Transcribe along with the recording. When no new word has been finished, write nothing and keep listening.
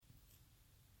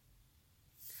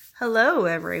Hello,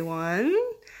 everyone.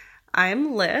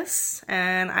 I'm Liz,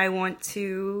 and I want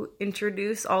to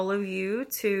introduce all of you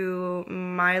to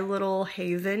my little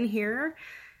haven here.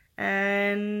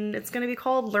 And it's going to be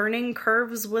called Learning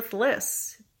Curves with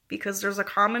Liz, because there's a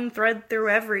common thread through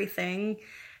everything,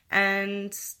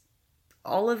 and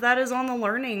all of that is on the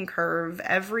learning curve.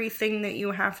 Everything that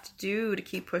you have to do to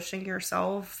keep pushing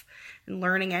yourself and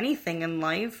learning anything in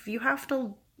life, you have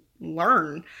to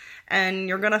learn, and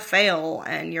you're going to fail,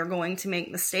 and you're going to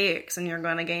make mistakes, and you're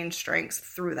going to gain strengths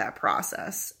through that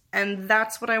process. And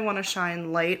that's what I want to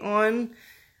shine light on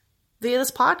via this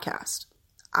podcast.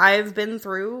 I've been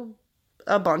through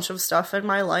a bunch of stuff in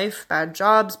my life, bad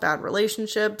jobs, bad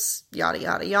relationships, yada,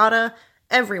 yada, yada.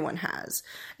 Everyone has.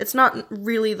 It's not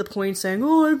really the point saying,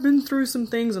 oh, I've been through some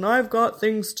things and I've got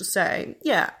things to say.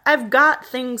 Yeah, I've got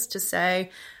things to say,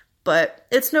 but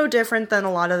it's no different than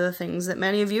a lot of the things that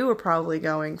many of you are probably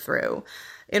going through.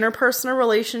 Interpersonal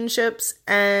relationships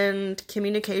and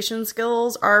communication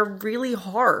skills are really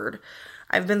hard.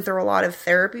 I've been through a lot of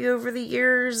therapy over the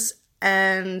years,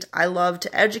 and I love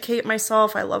to educate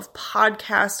myself. I love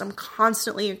podcasts. I'm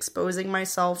constantly exposing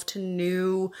myself to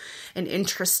new and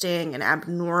interesting and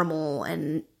abnormal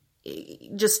and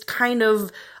just kind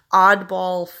of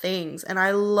oddball things. And I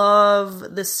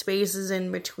love the spaces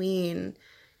in between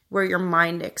where your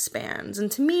mind expands.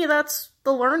 And to me, that's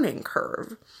the learning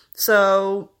curve.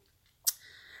 So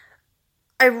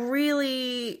I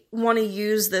really want to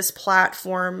use this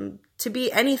platform to be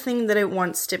anything that it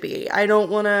wants to be. I don't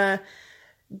want to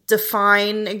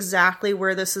define exactly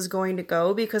where this is going to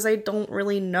go because I don't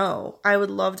really know. I would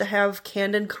love to have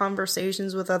candid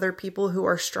conversations with other people who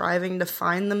are striving to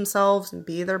find themselves and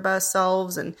be their best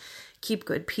selves and keep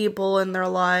good people in their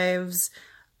lives.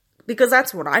 Because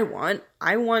that's what I want.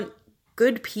 I want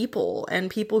good people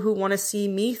and people who want to see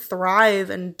me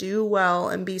thrive and do well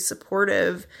and be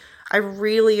supportive. I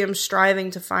really am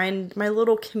striving to find my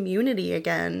little community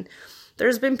again.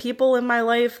 There's been people in my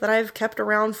life that I've kept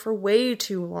around for way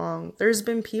too long. There's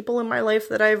been people in my life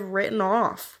that I've written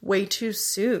off way too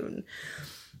soon.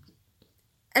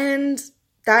 And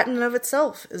that in and of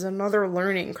itself is another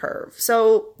learning curve.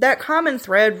 So that common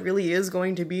thread really is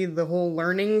going to be the whole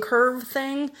learning curve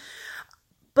thing.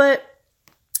 But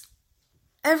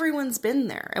everyone's been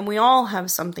there, and we all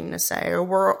have something to say, or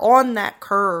we're on that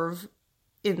curve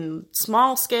in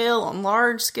small scale, on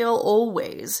large scale,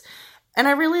 always. And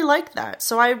I really like that.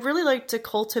 So I really like to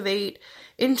cultivate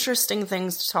interesting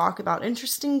things to talk about,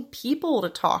 interesting people to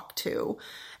talk to,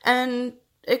 and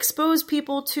expose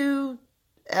people to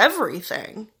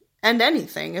everything and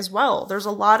anything as well. There's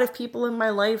a lot of people in my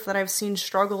life that I've seen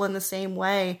struggle in the same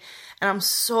way, and I'm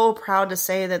so proud to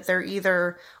say that they're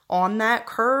either on that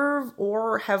curve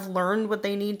or have learned what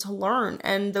they need to learn.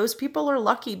 And those people are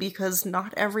lucky because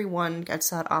not everyone gets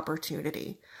that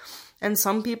opportunity. And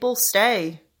some people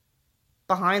stay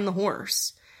behind the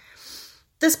horse.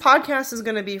 This podcast is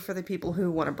going to be for the people who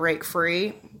want to break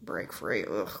free. Break free.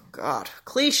 Oh, God.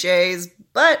 Cliches,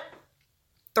 but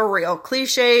the real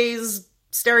cliches,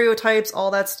 stereotypes,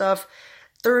 all that stuff.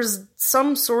 There's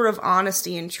some sort of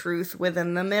honesty and truth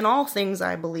within them in all things,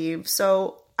 I believe.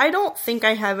 So I don't think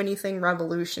I have anything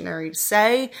revolutionary to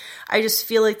say. I just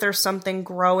feel like there's something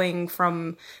growing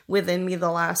from within me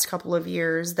the last couple of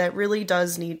years that really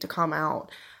does need to come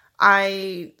out.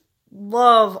 I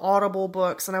love Audible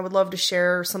books, and I would love to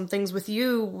share some things with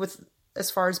you with as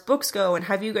far as books go, and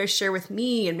have you guys share with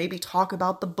me and maybe talk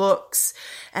about the books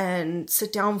and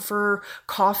sit down for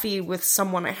coffee with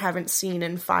someone I haven't seen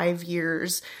in 5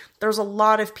 years. There's a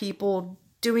lot of people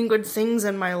doing good things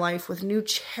in my life with new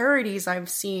charities I've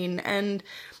seen, and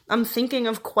I'm thinking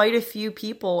of quite a few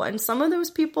people, and some of those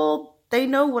people, they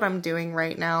know what I'm doing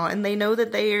right now, and they know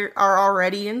that they are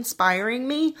already inspiring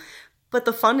me. But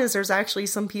the fun is there's actually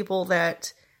some people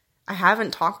that I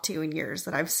haven't talked to in years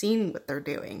that I've seen what they're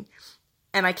doing.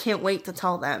 And I can't wait to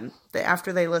tell them that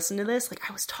after they listen to this, like,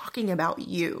 I was talking about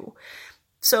you.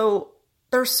 So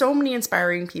there's so many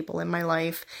inspiring people in my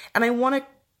life, and I want to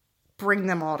bring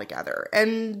them all together.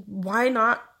 And why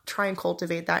not try and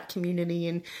cultivate that community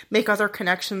and make other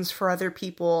connections for other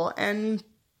people and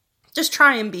just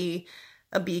try and be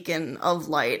a beacon of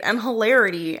light and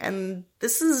hilarity. And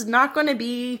this is not going to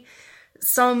be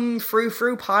some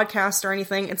frou-frou podcast or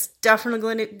anything. It's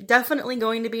definitely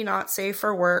going to be not safe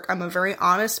for work. I'm a very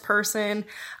honest person.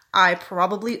 I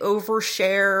probably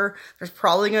overshare. There's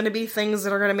probably going to be things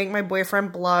that are going to make my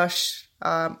boyfriend blush.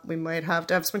 We might have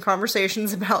to have some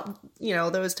conversations about,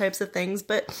 those types of things.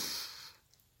 But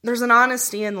there's an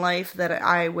honesty in life that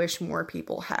I wish more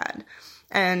people had.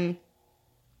 And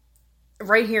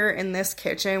right here in this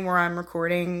kitchen where I'm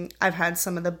recording, I've had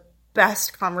some of the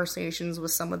best conversations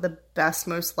with some of the best,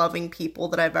 most loving people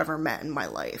that I've ever met in my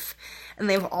life. And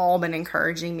they've all been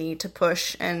encouraging me to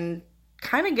push and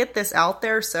kind of get this out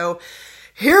there. So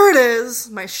here it is,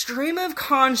 my stream of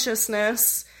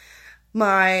consciousness,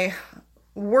 my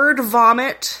word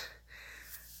vomit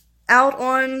out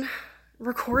on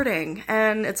recording.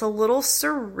 And it's a little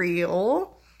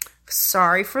surreal.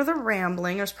 Sorry for the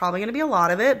rambling. There's probably going to be a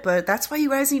lot of it, but that's why you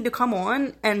guys need to come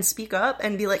on and speak up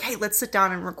and be like, hey, let's sit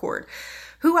down and record.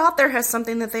 Who out there has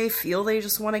something that they feel they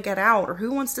just want to get out, or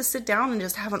who wants to sit down and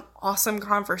just have an awesome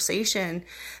conversation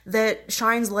that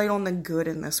shines light on the good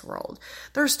in this world?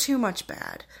 There's too much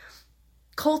bad.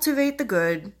 Cultivate the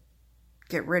good,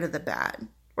 get rid of the bad,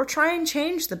 or try and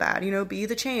change the bad, be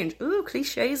the change. Ooh,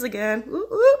 cliches again. Ooh,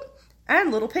 ooh.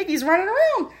 And little piggies running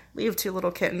around. We have 2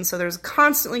 little kittens, so there's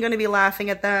constantly going to be laughing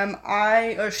at them,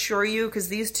 I assure you, because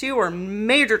these 2 are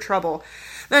major trouble.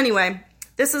 But anyway,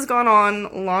 this has gone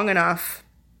on long enough.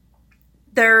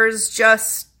 There's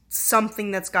just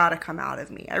something that's got to come out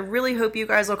of me. I really hope you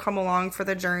guys will come along for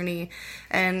the journey,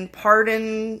 and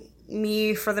pardon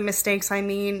me for the mistakes I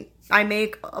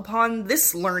make upon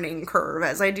this learning curve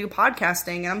as I do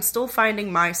podcasting, and I'm still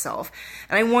finding myself.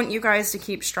 And I want you guys to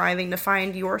keep striving to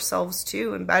find yourselves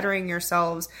too and bettering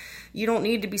yourselves. You don't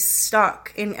need to be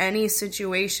stuck in any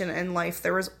situation in life.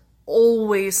 There is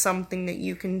always something that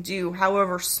you can do,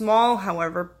 however small,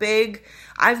 however big.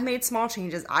 I've made small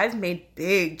changes. I've made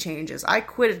big changes. I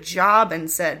quit a job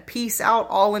and said, peace out,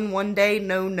 all in one day,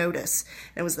 no notice.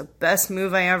 It was the best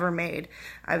move I ever made.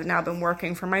 I've now been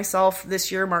working for myself. This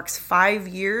year marks 5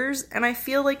 years, and I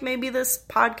feel like maybe this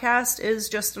podcast is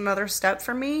just another step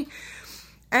for me.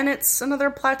 And it's another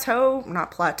plateau,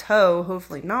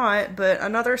 hopefully not, but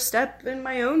another step in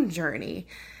my own journey.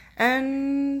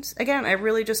 And again, I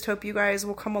really just hope you guys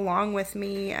will come along with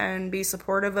me and be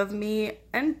supportive of me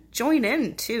and join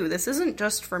in too. This isn't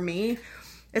just for me,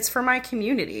 it's for my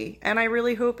community. And I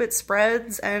really hope it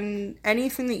spreads, and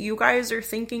anything that you guys are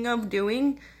thinking of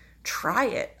doing, try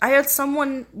it. I had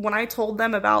someone, when I told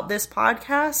them about this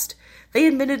podcast, they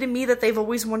admitted to me that they've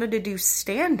always wanted to do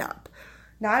stand-up.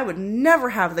 Now, I would never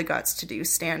have the guts to do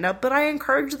stand-up, but I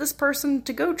encourage this person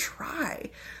to go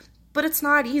try. But it's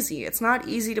not easy. It's not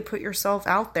easy to put yourself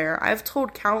out there. I've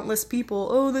told countless people,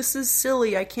 oh, this is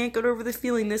silly. I can't get over the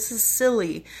feeling. This is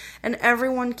silly. And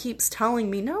everyone keeps telling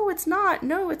me, no, it's not.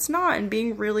 No, it's not. And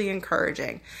being really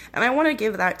encouraging. And I want to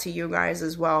give that to you guys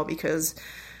as well, because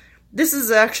this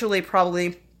is actually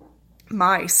probably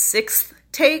my 6th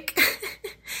take.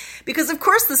 Because, of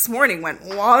course, this morning went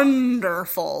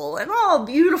wonderful and all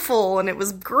beautiful, and it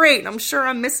was great. I'm sure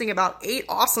I'm missing about 8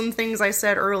 awesome things I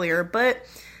said earlier, but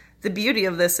the beauty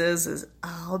of this is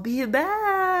I'll be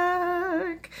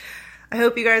back. I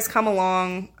hope you guys come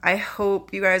along. I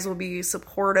hope you guys will be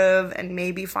supportive and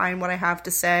maybe find what I have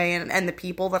to say and the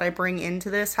people that I bring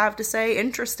into this have to say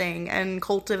interesting and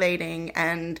cultivating,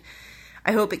 and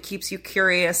I hope it keeps you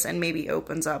curious and maybe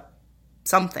opens up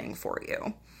something for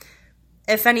you.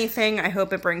 If anything, I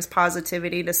hope it brings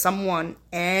positivity to someone,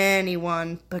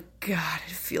 anyone, but God,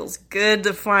 it feels good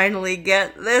to finally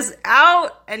get this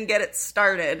out and get it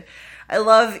started. I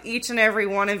love each and every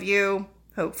one of you,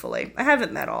 hopefully. I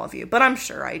haven't met all of you, but I'm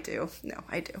sure I do. No,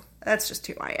 I do. That's just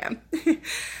who I am.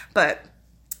 But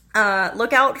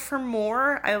look out for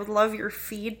more. I would love your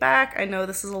feedback. I know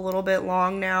this is a little bit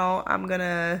long now. I'm going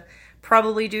to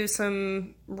probably do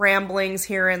some ramblings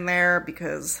here and there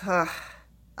because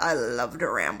I love to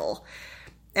ramble.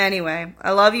 Anyway,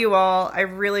 I love you all. I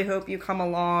really hope you come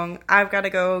along. I've got to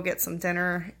go get some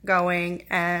dinner going,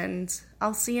 and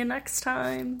I'll see you next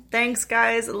time. Thanks,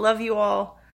 guys. I love you all.